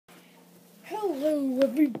Hello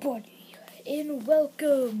everybody, and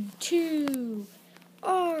welcome to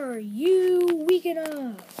Are You Weak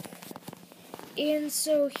Enough? And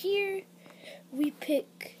so here we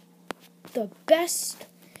pick the best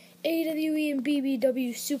AWE and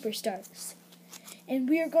BBW superstars. And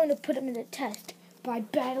we are going to put them in a test by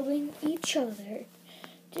battling each other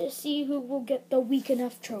to see who will get the Weak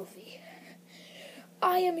Enough trophy.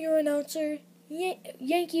 I am your announcer,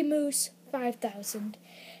 Yankee Moose 5000.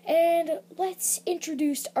 And let's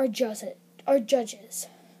introduce our judges.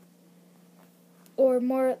 Or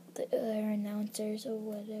more, their announcers, or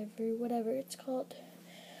whatever it's called.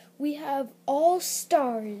 We have All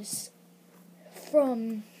Stars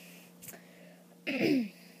from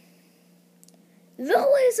The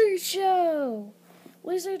Lizard Show!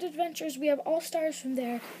 Lizard Adventures, we have All Stars from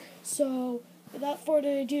there. So, without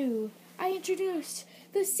further ado, I introduce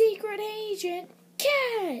the Secret Agent,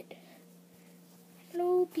 Cat!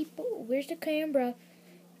 Hello, people. Where's the camera?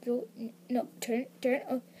 No, turn.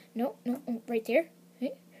 Oh, no, right there.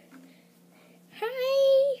 Hey.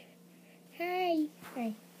 Hi.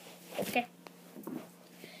 Okay.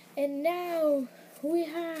 And now we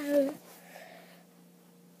have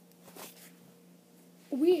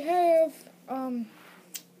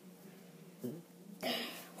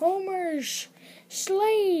Homer's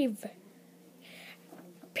slave,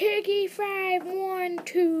 Piggy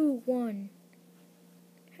 5121.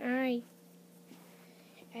 Hi.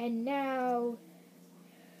 And now,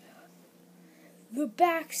 the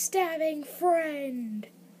backstabbing friend,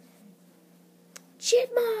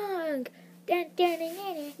 Chipmunk.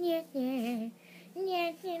 Okay.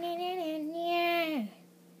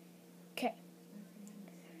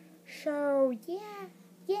 So, yeah.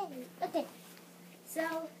 Okay.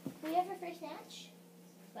 So, we have our first match.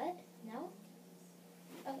 What? No?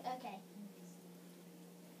 Oh, okay.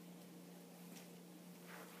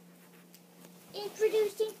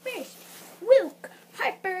 Introducing first, Wilk,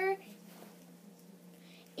 Harper,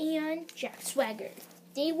 and Jack Swagger.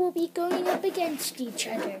 They will be going up against each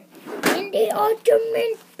other in the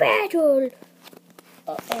ultimate battle.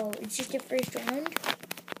 Uh-oh, it's just the first round?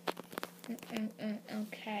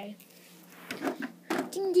 Okay.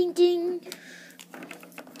 Ding, ding.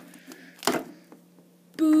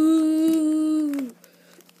 Boo!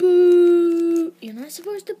 You're not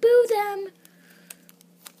supposed to boo them.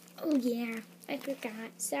 Oh, yeah. I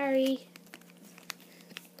forgot. Sorry.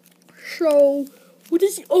 So, what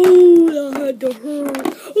is... Oh, that had to hurt.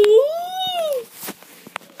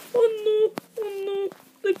 Oh, no.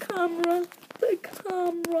 The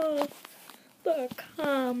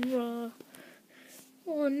camera.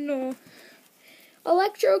 Oh, no.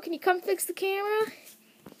 Electro, can you come fix the camera?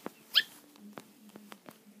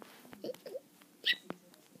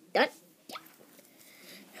 Done.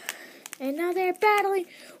 And now they're battling.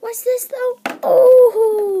 What's this, though?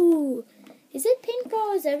 Oh! Is it pink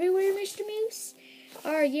balls everywhere, Mr. Moose?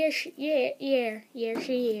 Oh, yes, she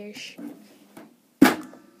is.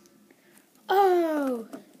 Oh!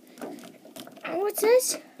 What's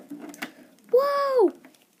this? Whoa!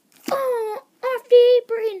 Oh, off the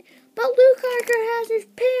apron! But Luke Harker has his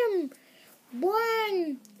pin!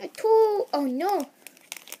 1, 2, oh no!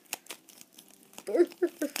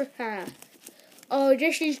 Oh,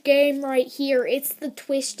 this is game right here. It's the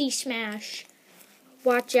Twisty Smash.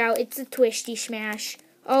 Watch out, it's the Twisty Smash.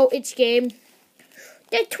 Oh, it's game.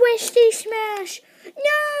 The Twisty Smash!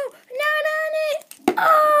 No! Not on it!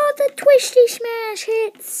 Oh, the Twisty Smash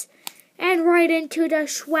hits! And right into the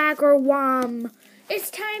Swagger Wham!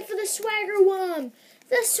 It's time for the Swagger Wham!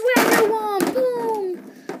 The Swagger Wham!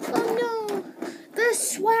 Boom! Oh no! The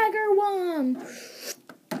Swagger Wham!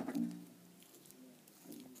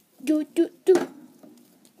 Do.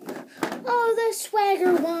 Oh, the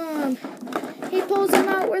Swagger Wham! He pulls him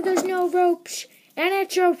out where there's no ropes, and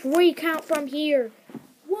it's a recount from here.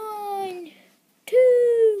 1,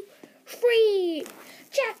 2, 3.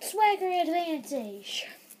 Jack Swagger advantage.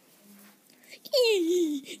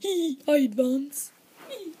 I advance.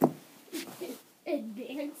 And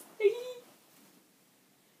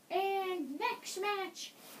next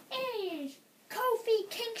match is Kofi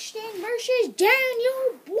Kingston versus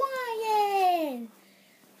Daniel Bryan.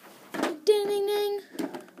 Ding.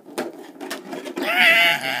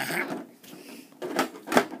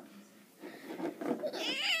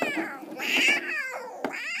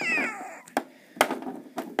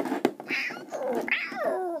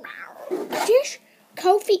 This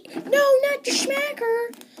Kofi, no, not the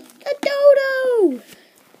Smacker, the Dodo.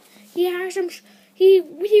 He has him. He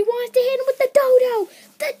wants to hit him with the Dodo.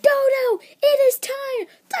 The Dodo. It is time.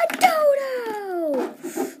 The Dodo.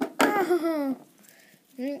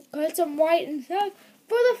 Put some white and stuff.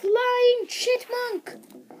 for the flying chipmunk.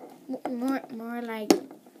 More like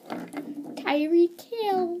Tyreek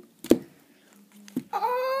Hill.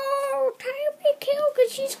 Oh, Tyreek Hill,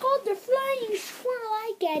 because she's called the flying squirrel.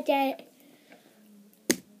 I get that.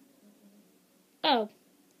 Oh.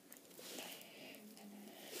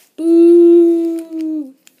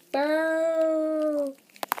 Boo! Burr!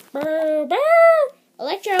 Burr! Burr!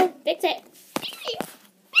 Electro, fix it.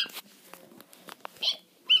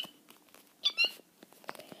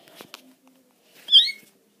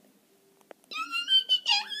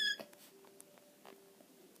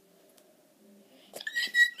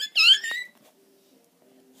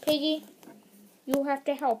 Piggy, you have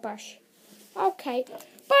to help us. Okay, but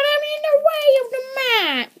I'm in the way of the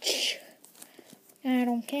match. I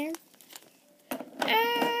don't care.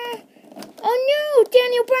 Oh no,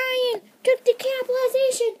 Daniel Bryan took the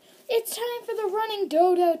capitalization. It's time for the running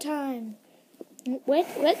dodo time. What?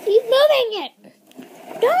 He's moving it.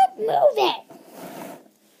 Don't move it.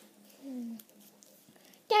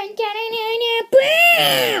 Dun, dun, dun, dun, dun,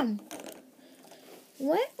 bam!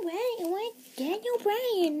 What? Daniel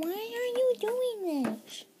Bryan, why are you doing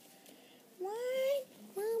this? What?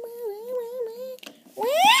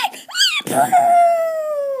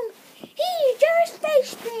 Boom! He just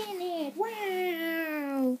face planted.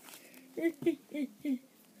 Wow!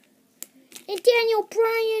 And Daniel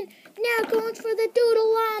Bryan now going for the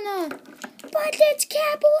Doodalana. But it's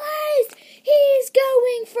capitalized. He's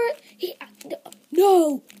going for...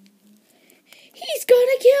 No! He's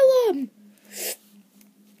gonna kill him!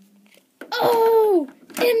 Oh!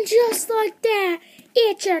 And just like that,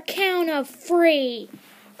 it's a count of 3.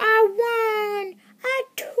 A 1, a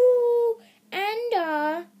 2, and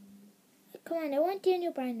a... Come on, I want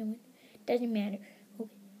Daniel Bryan to win. Doesn't matter. Okay.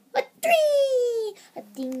 A 3! A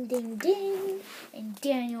ding, ding, ding. And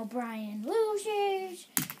Daniel Bryan loses.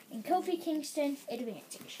 And Kofi Kingston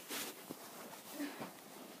advances.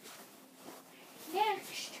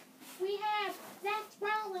 Next, we have Seth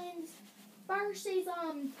Rollins versus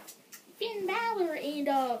Finn Balor and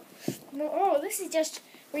this is just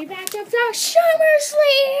rematch of the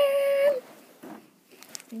SummerSlam.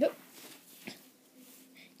 Nope.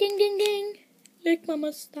 Ding ding ding. Lick my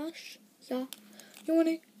mustache. Yeah.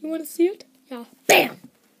 You wanna see it? Yeah. Bam.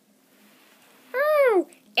 Oh,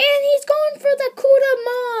 and he's going for the Kuda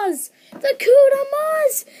Maz. The Kuda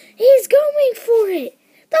Maz. He's going for it.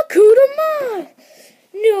 The Kuda Maz.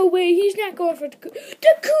 No way, he's not going for the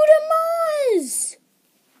Kuda Maz.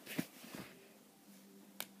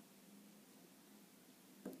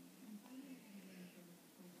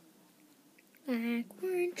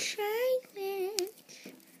 Backward silence.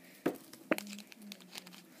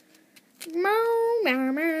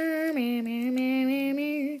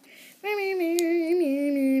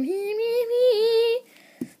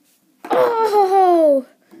 Oh,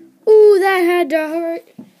 ooh, that had to hurt.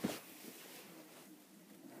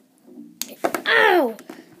 Ow!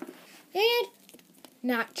 And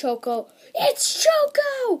not Choco. It's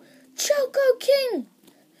Choco! Choco King!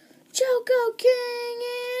 Choco King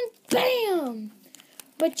and bam!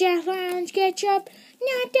 But Jeff Lounge gets up,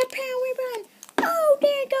 not the powerbomb. Oh,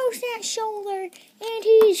 there goes that shoulder. And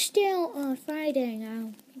he's still fighting.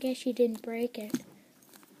 I guess he didn't break it.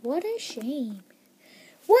 What a shame.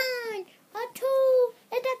 1, a 2,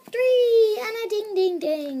 and a 3, and a ding ding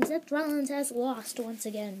ding. Seth Rollins has lost once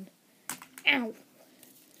again. Ow.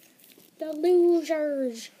 The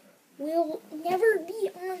losers will never be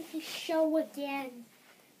on the show again.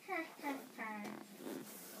 Ha ha ha.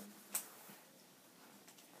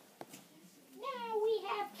 Now we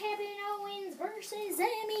have Kevin Owens versus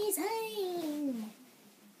Sami Zayn.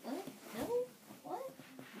 What? No? What?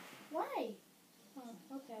 Why? Oh,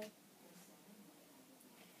 okay.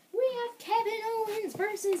 We have Kevin Owens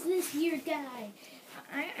versus this weird guy.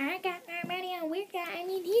 I got my money on weird guy. I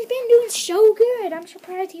mean, he's been doing so good. I'm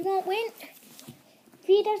surprised he won't win. If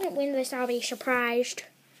he doesn't win this, I'll be surprised.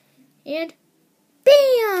 And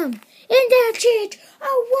bam! And that's it. A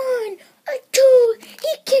 1, a 2.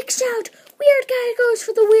 He kicks out. Weird guy goes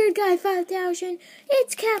for the weird guy 5,000.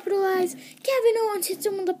 It's capitalized. Kevin Owens hits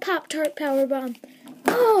him with a Pop-Tart powerbomb.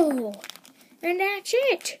 Oh! And that's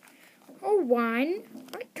it. A 1,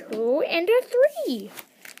 a 2, and a 3.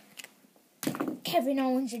 Kevin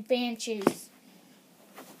Owens advances.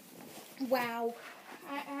 Wow.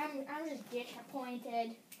 I'm just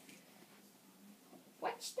disappointed.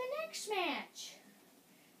 What's the next match?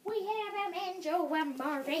 We have Enzo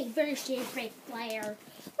Amore versus Ric Flair.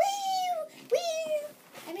 Woo! Woo!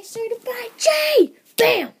 And it's started by Jay!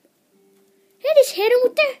 Bam! I just hit him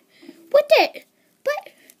with the... But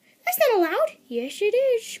that's not allowed. Yes, it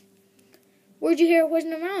is. Where'd you hear it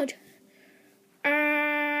wasn't allowed?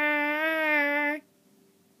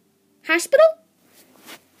 Hospital?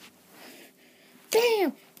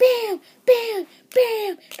 Bam, bam, bam,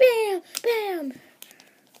 bam, bam, bam.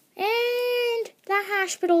 And the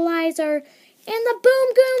hospitalizer. And the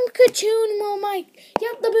boom boom ka-choon. Oh my.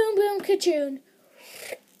 Yep, the boom boom ka-choon.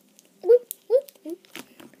 Whoop, whoop, whoop.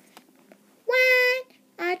 1,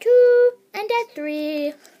 a 2, and a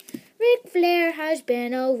 3. Ric Flair has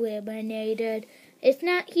been eliminated. He's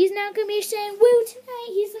not gonna be saying woo tonight.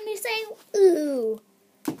 He's gonna be saying ooh.